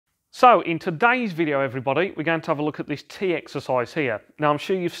So in today's video, everybody, we're going to have a look at this T exercise here. Now I'm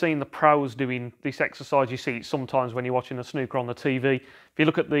sure you've seen the pros doing this exercise. You see it sometimes when you're watching a snooker on the TV. If you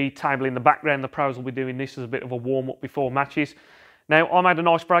look at the table in the background, the pros will be doing this as a bit of a warm-up before matches. Now I made a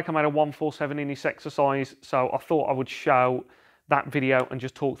nice break. I made a 147 in this exercise, so I thought I would show that video and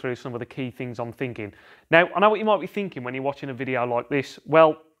just talk through some of the key things I'm thinking. Now I know what you might be thinking when you're watching a video like this.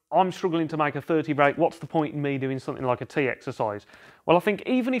 Well, I'm struggling to make a 30 break. What's the point in me doing something like a T exercise? Well, I think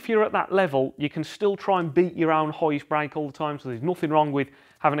even if you're at that level, you can still try and beat your own highest break all the time. So there's nothing wrong with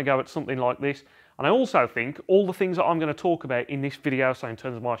having a go at something like this. And I also think all the things that I'm going to talk about in this video, so in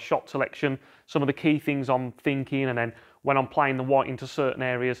terms of my shot selection, some of the key things I'm thinking, and then when I'm playing the white into certain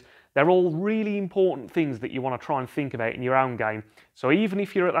areas, they're all really important things that you want to try and think about in your own game. So even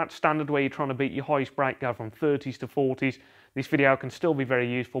if you're at that standard where you're trying to beat your highest break, go from 30s to 40s, this video can still be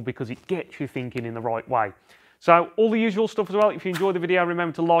very useful because it gets you thinking in the right way. So all the usual stuff as well. If you enjoyed the video,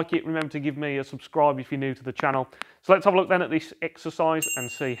 remember to like it. Remember to give me a subscribe if you're new to the channel. So let's have a look then at this exercise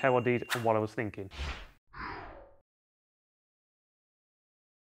and see how I did and what I was thinking.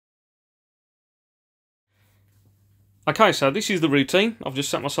 Okay, so this is the routine. I've just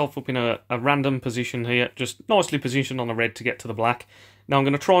set myself up in a random position here, just nicely positioned on the red to get to the black. Now I'm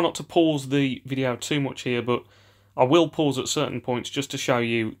going to try not to pause the video too much here, but I will pause at certain points just to show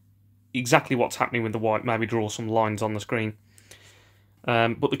you exactly what's happening with the white, maybe draw some lines on the screen.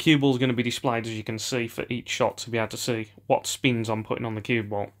 But the cue ball is going to be displayed, as you can see, for each shot to be able to see what spins I'm putting on the cue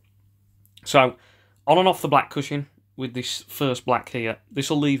ball. So, on and off the black cushion with this first black here, this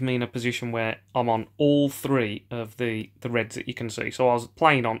will leave me in a position where I'm on all three of the reds that you can see. So I was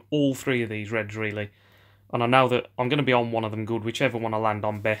playing on all three of these reds, really. And I know that I'm going to be on one of them good, whichever one I land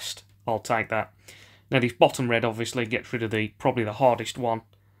on best, I'll take that. Now this bottom red obviously gets rid of probably the hardest one.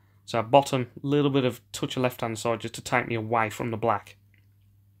 So bottom, a little bit of touch of left hand side just to take me away from the black.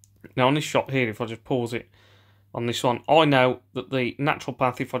 Now on this shot here, if I just pause it on this one, I know that the natural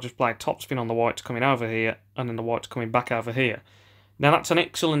path, if I just play topspin on the white's coming over here and then the white's coming back over here. Now that's an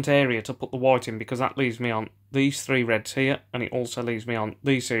excellent area to put the white in because that leaves me on these three reds here and it also leaves me on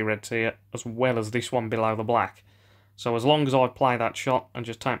these three reds here as well as this one below the black. So as long as I play that shot and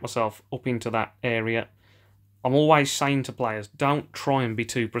just take myself up into that area, I'm always saying to players, don't try and be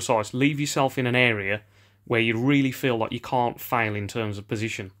too precise. Leave yourself in an area where you really feel like you can't fail in terms of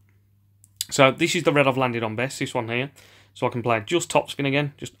position. So this is the red I've landed on best, this one here. So I can play just topspin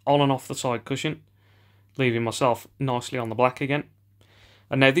again, just on and off the side cushion, leaving myself nicely on the black again.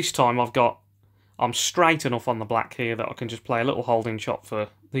 And now this time I'm straight enough on the black here that I can just play a little holding shot for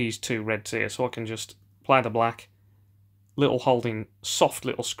these two reds here. So I can just play the black, little holding, soft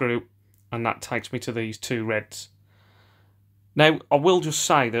little screw, and that takes me to these two reds. Now, I will just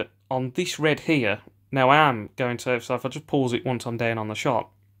say that on this red here, now I am going to, so if I just pause it once I'm down on the shot.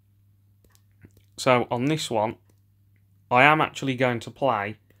 So on this one, I am actually going to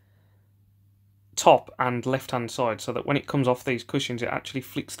play top and left-hand side so that when it comes off these cushions, it actually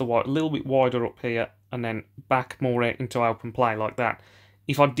flicks the white a little bit wider up here and then back more into open play like that.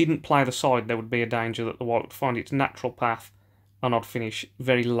 If I didn't play the side, there would be a danger that the white would find its natural path and I'd finish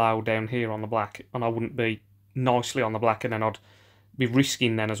very low down here on the black and I wouldn't be nicely on the black and then I'd be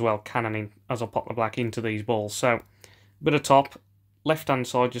risking then as well cannoning as I pop the black into these balls. So a bit of top, left hand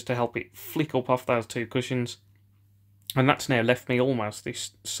side just to help it flick up off those two cushions, and that's now left me almost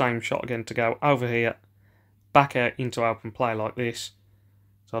this same shot again to go over here, back out into open play like this.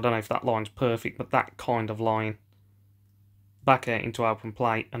 So I don't know if that line's perfect, but that kind of line, back out into open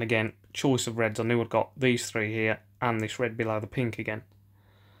play, and again choice of reds. I knew I'd got these three here and this red below the pink again.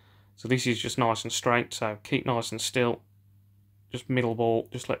 So this is just nice and straight, so keep nice and still, just middle ball,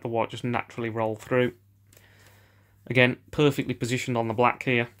 just let the white just naturally roll through. Again, perfectly positioned on the black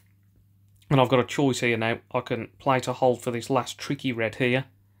here, and I've got a choice here now. I can play to hold for this last tricky red here,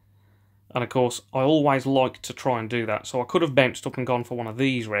 and of course I always like to try and do that, so I could have bounced up and gone for one of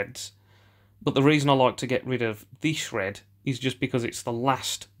these reds, but the reason I like to get rid of this red is just because it's the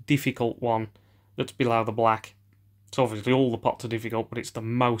last difficult one that's below the black. So obviously all the pots are difficult, but it's the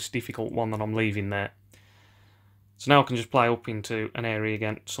most difficult one that I'm leaving there. So now I can just play up into an area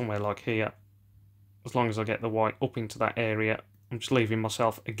again, somewhere like here. As long as I get the white up into that area, I'm just leaving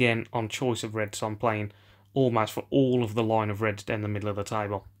myself again on choice of red, so I'm playing almost for all of the line of reds down the middle of the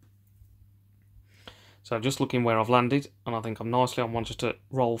table. So just looking where I've landed, and I think I'm nicely on one just to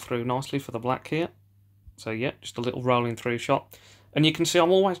roll through nicely for the black here. So yeah, just a little rolling through shot. And you can see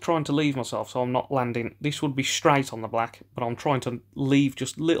I'm always trying to leave myself, so I'm not landing. This would be straight on the black, but I'm trying to leave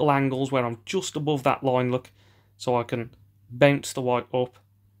just little angles where I'm just above that line, look, so I can bounce the white up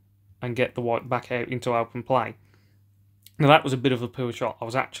and get the white back out into open play. Now that was a bit of a poor shot. I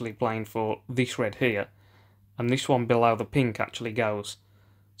was actually playing for this red here, and this one below the pink actually goes.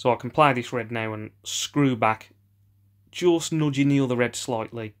 So I can play this red now and screw back, just nudging the other red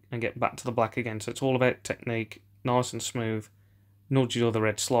slightly and get back to the black again. So it's all about technique, nice and smooth. Nudge the other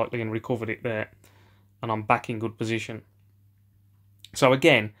red slightly and recovered it there, and I'm back in good position. So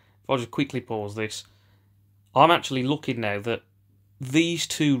again, if I just quickly pause this, I'm actually looking now that these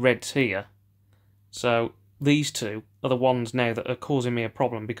two reds here, so these two are the ones now that are causing me a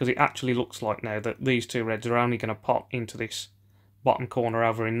problem, because it actually looks like now that these two reds are only going to pop into this bottom corner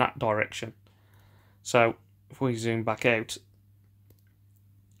over in that direction. So if we zoom back out,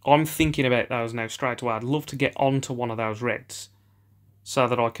 I'm thinking about those now straight away. I'd love to get onto one of those reds so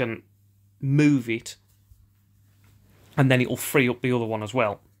that I can move it, and then it will free up the other one as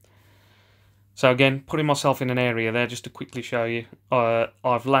well. So again, putting myself in an area there just to quickly show you.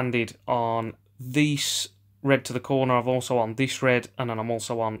 I've landed on this red to the corner, I've also on this red, and then I'm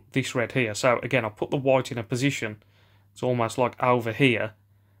also on this red here. So again, I put the white in a position, it's almost like over here,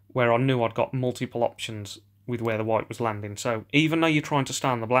 where I knew I'd got multiple options with where the white was landing. So even though you're trying to stay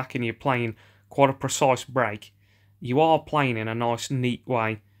on the black and you're playing quite a precise break, you are playing in a nice, neat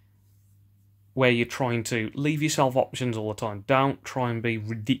way where you're trying to leave yourself options all the time. Don't try and be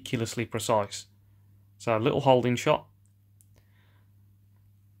ridiculously precise. So a little holding shot.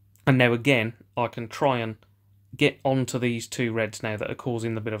 And now again, I can try and get onto these two reds now that are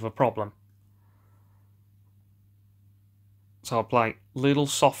causing the bit of a problem. So I'll play little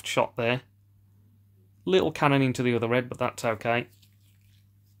soft shot there. Little cannon into the other red, but that's okay.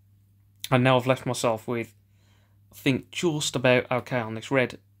 And now I've left myself with, I think, just about okay on this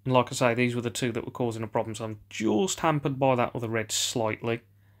red. And like I say, these were the two that were causing a problem, so I'm just hampered by that other red slightly.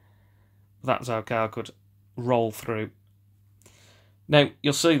 That's okay, I could roll through. Now,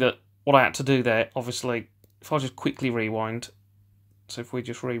 you'll see that what I had to do there, obviously, if I just quickly rewind, so if we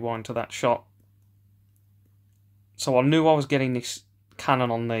just rewind to that shot. So I knew I was getting this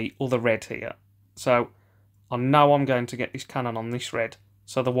cannon on the other red here. So I know I'm going to get this cannon on this red,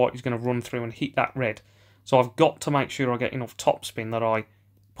 so the white is going to run through and hit that red. So I've got to make sure I get enough topspin that I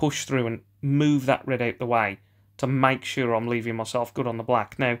push through and move that red out the way to make sure I'm leaving myself good on the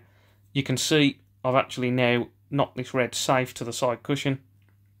black. Now, you can see I've actually now knocked this red safe to the side cushion.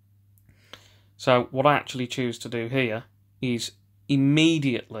 So what I actually choose to do here is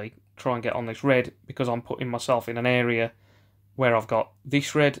immediately try and get on this red, because I'm putting myself in an area where I've got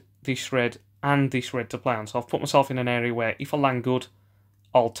this red, and this red to play on. So I've put myself in an area where if I land good,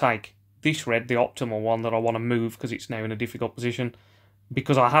 I'll take this red, the optimal one that I want to move because it's now in a difficult position.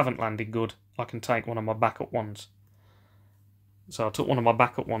 Because I haven't landed good, I can take one of my backup ones. So I took one of my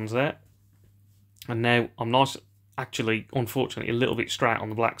backup ones there. And now I'm nice, actually, unfortunately, a little bit straight on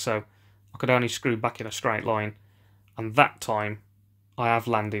the black, so I could only screw back in a straight line. And that time, I have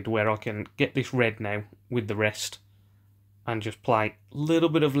landed where I can get this red now with the rest and just play a little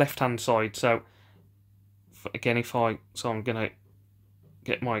bit of left-hand side. So, again, I'm going to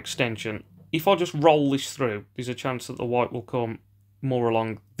get my extension. If I just roll this through, there's a chance that the white will come more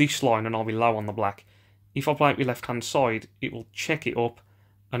along this line and I'll be low on the black. If I play it with left-hand side, it will check it up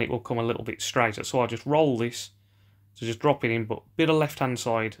and it will come a little bit straighter. So I just roll this, so just drop it in, but a bit of left-hand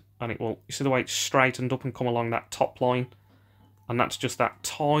side, and it will, you see the way it's straightened up and come along that top line? And that's just that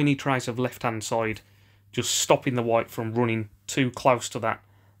tiny trace of left-hand side, just stopping the white from running too close to that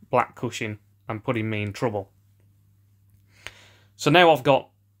black cushion and putting me in trouble. So now I've got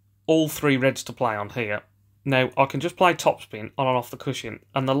all three reds to play on here. Now, I can just play topspin on and off the cushion,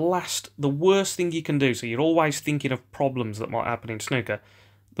 and the worst thing you can do, so you're always thinking of problems that might happen in snooker,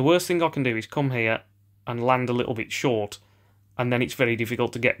 the worst thing I can do is come here and land a little bit short, and then it's very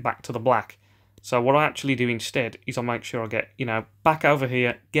difficult to get back to the black. So what I actually do instead is I make sure I get, back over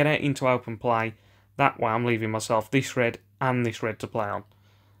here, get out into open play. That way I'm leaving myself this red and this red to play on.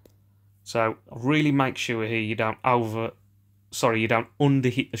 So really make sure here you don't underhit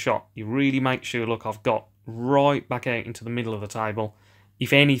the shot. You really make sure, look, I've got right back out into the middle of the table.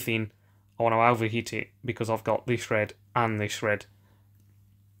 If anything, I want to overhit it because I've got this red and this red.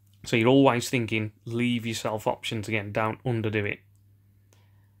 So you're always thinking, leave yourself options again, don't underdo it.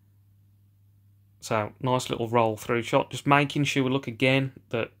 So, nice little roll through shot, just making sure, look again,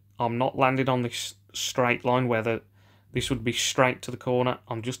 that I'm not landed on this straight line where this would be straight to the corner.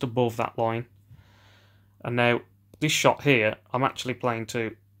 I'm just above that line. And now, this shot here, I'm actually playing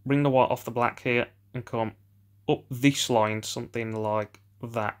to bring the white off the black here and come up this line, something like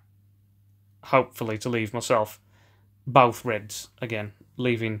that. Hopefully to leave myself both reds again,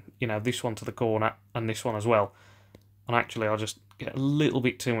 leaving, this one to the corner and this one as well. And actually I'll just get a little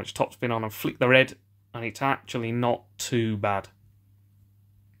bit too much topspin on and flick the red and it's actually not too bad.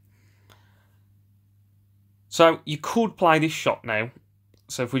 So you could play this shot now.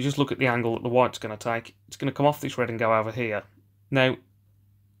 So if we just look at the angle that the white's going to take, it's going to come off this red and go over here. Now,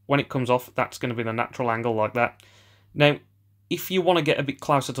 when it comes off, that's going to be the natural angle like that. Now, if you want to get a bit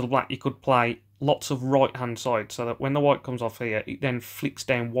closer to the black, you could play lots of right-hand side, so that when the white comes off here, it then flicks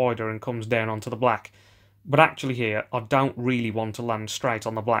down wider and comes down onto the black. But actually here, I don't really want to land straight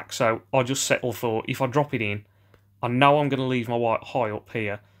on the black, so I just settle for, if I drop it in, I know I'm going to leave my white high up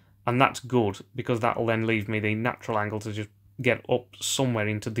here, and that's good, because that'll then leave me the natural angle to just get up somewhere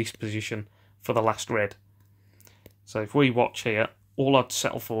into this position for the last red. So if we watch here, all I'd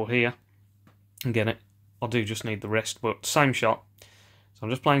settle for here, and get it, I do just need the rest, but same shot. So I'm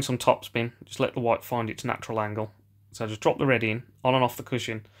just playing some topspin, just let the white find its natural angle. So just drop the red in, on and off the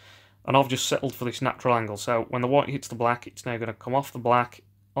cushion, and I've just settled for this natural angle. So when the white hits the black, it's now going to come off the black,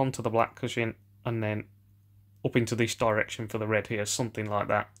 onto the black cushion, and then up into this direction for the red here, something like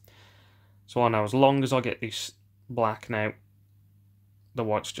that. So I know as long as I get this black now, the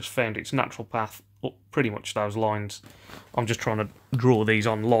white's just found its natural path up pretty much those lines. I'm just trying to draw these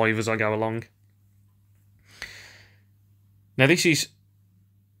on live as I go along. Now this is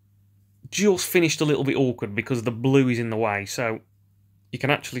just finished a little bit awkward because the blue is in the way, so you can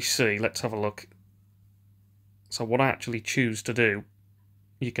actually see, let's have a look. So what I actually choose to do,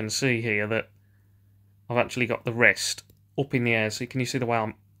 you can see here that I've actually got the rest up in the air, so can you see the way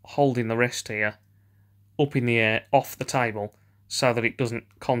I'm holding the rest here up in the air off the table so that it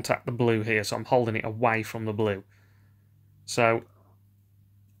doesn't contact the blue here, so I'm holding it away from the blue. So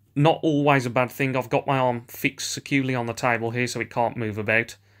not always a bad thing. I've got my arm fixed securely on the table here so it can't move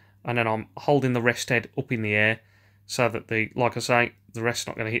about, and then I'm holding the rest head up in the air so that like I say, the rest's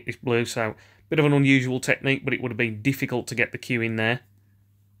not going to hit this blue. So bit of an unusual technique, but it would have been difficult to get the cue in there.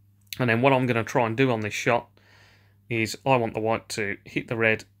 And then what I'm going to try and do on this shot is I want the white to hit the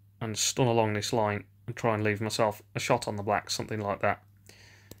red and stun along this line and try and leave myself a shot on the black, something like that.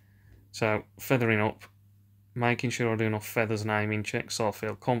 So feathering up, making sure I do enough feathers and aiming checks so I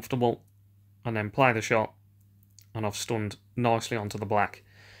feel comfortable, and then play the shot, and I've stunned nicely onto the black.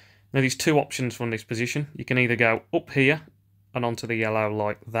 Now there's two options from this position. You can either go up here and onto the yellow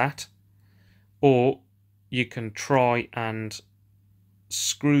like that, or you can try and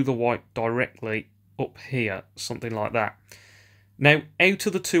screw the white directly up here, something like that. Now, out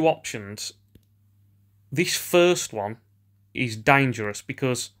of the two options, this first one is dangerous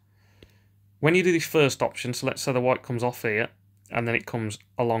because when you do this first option, so let's say the white comes off here and then it comes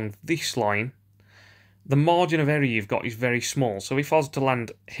along this line, the margin of error you've got is very small. So if I was to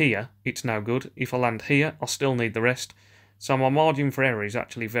land here, it's no good. If I land here, I still need the rest. So my margin for error is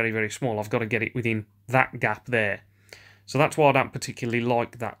actually very, very small. I've got to get it within that gap there. So that's why I don't particularly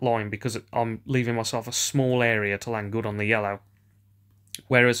like that line, because I'm leaving myself a small area to land good on the yellow.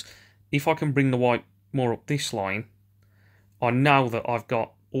 Whereas if I can bring the white more up this line, I know that I've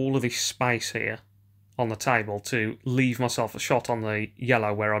got all of this space here on the table to leave myself a shot on the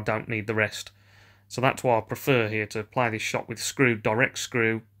yellow where I don't need the rest. So that's why I prefer here to play this shot with direct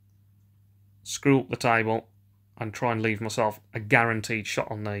screw up the table, and try and leave myself a guaranteed shot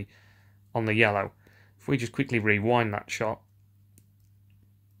on the yellow. If we just quickly rewind that shot,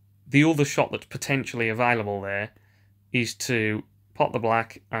 the other shot that's potentially available there is to pot the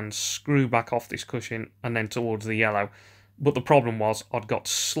black and screw back off this cushion and then towards the yellow. But the problem was I'd got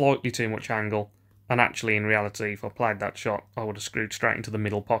slightly too much angle, and actually in reality if I played that shot I would have screwed straight into the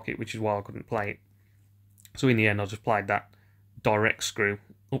middle pocket, which is why I couldn't play it. So in the end I just played that direct screw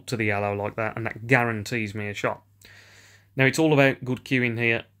up to the yellow like that, and that guarantees me a shot. Now it's all about good cueing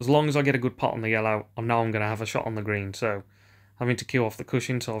here. As long as I get a good pot on the yellow, I know I'm going to have a shot on the green. So having to cue off the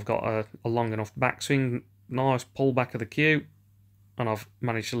cushion, so I've got a long enough backswing, nice pull back of the cue, and I've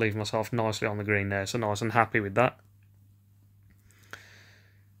managed to leave myself nicely on the green there, so nice and happy with that.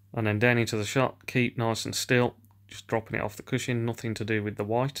 And then down into the shot, keep nice and still, just dropping it off the cushion, nothing to do with the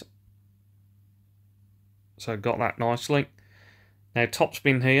white. So got that nicely. Now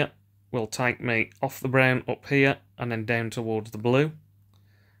topspin here will take me off the brown up here and then down towards the blue.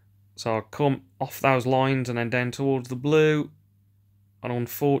 So I come off those lines and then down towards the blue, and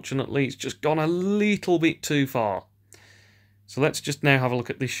unfortunately it's just gone a little bit too far. So let's just now have a look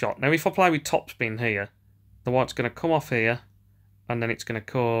at this shot. Now if I play with topspin here, the white's going to come off here and then it's going to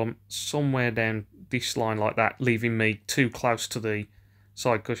come somewhere down this line like that, leaving me too close to the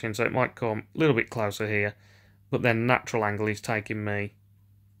side cushion. So it might come a little bit closer here, but then natural angle is taking me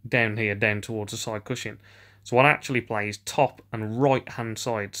down here, down towards the side cushion. So what I actually play is top and right hand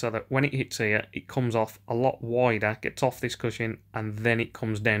side, so that when it hits here, it comes off a lot wider, gets off this cushion, and then it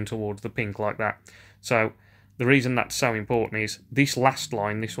comes down towards the pink like that. So the reason that's so important is this last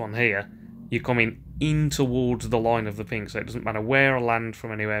line, this one here, you're coming in towards the line of the pink, so it doesn't matter where I land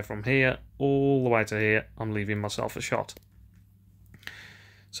from anywhere from here all the way to here, I'm leaving myself a shot.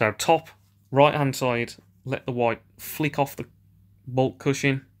 So top right hand side, let the white flick off the bulk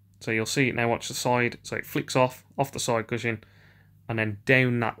cushion, so you'll see it now, watch the side, so it flicks off the side cushion and then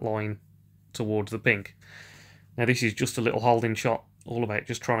down that line towards the pink. Now this is just a little holding shot, all about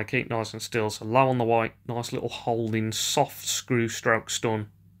just trying to keep nice and still, so low on the white, nice little holding, soft screw stroke stun,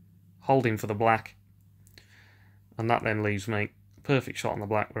 holding for the black, and that then leaves me a perfect shot on the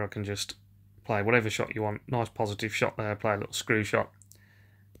black where I can just play whatever shot you want, nice positive shot there, play a little screw shot,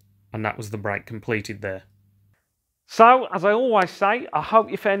 and that was the break completed there. So, as I always say, I hope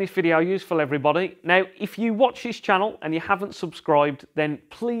you found this video useful, everybody. Now, if you watch this channel and you haven't subscribed, then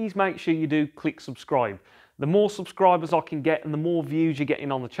please make sure you do click subscribe. The more subscribers I can get and the more views you're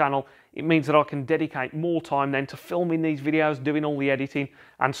getting on the channel, it means that I can dedicate more time then to filming these videos, doing all the editing,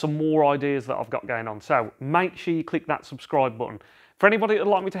 and some more ideas that I've got going on. So, make sure you click that subscribe button. For anybody that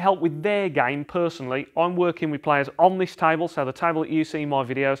would like me to help with their game personally, I'm working with players on this table, so the table that you see in my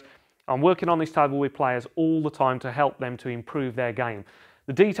videos, I'm working on this table with players all the time to help them to improve their game.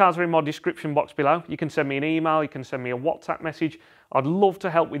 The details are in my description box below. You can send me an email, you can send me a WhatsApp message. I'd love to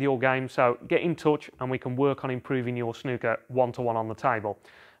help with your game, so get in touch and we can work on improving your snooker one-to-one on the table.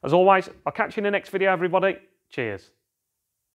 As always, I'll catch you in the next video, everybody. Cheers.